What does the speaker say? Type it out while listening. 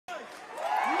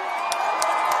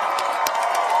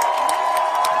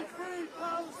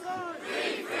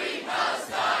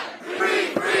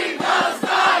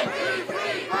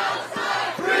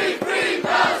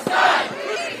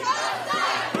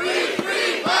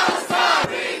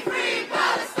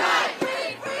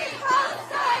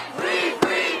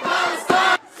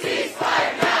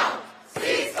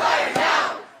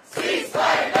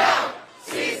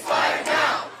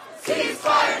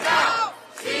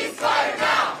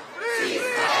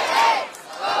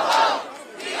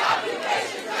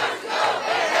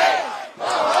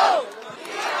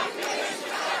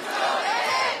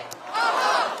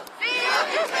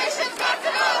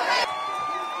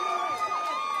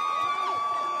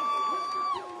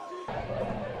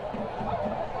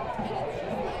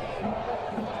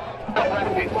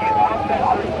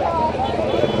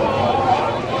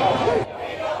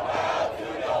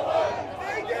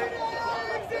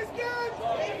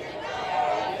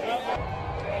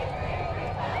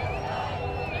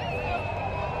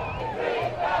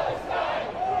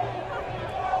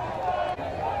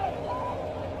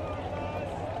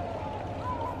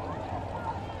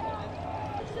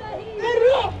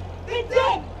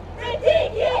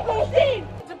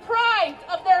Deprived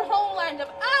of their homeland, of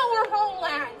our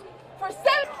homeland, for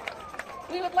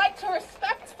we would like to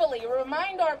respectfully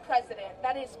remind our president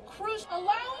that it is crucial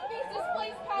allowing these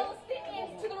displaced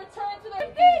Palestinians to return to their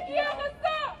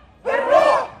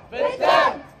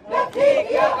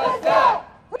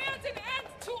grant an end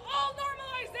to all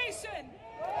normalization.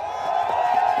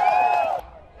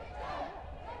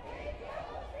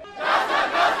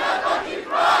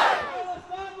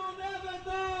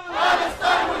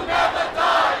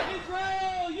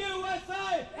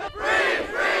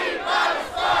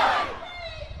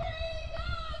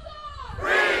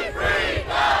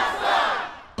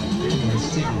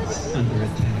 Under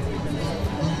attack.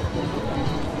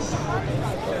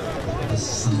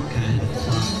 Some kind of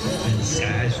plot where the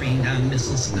skies rain down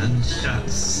missiles and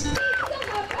gunshots.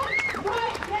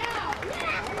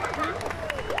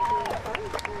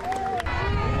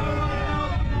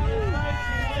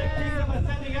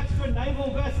 Sending extra naval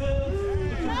vessels.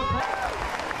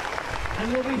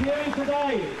 And we'll be hearing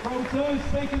today from two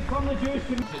speakers from the Jewish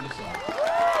community.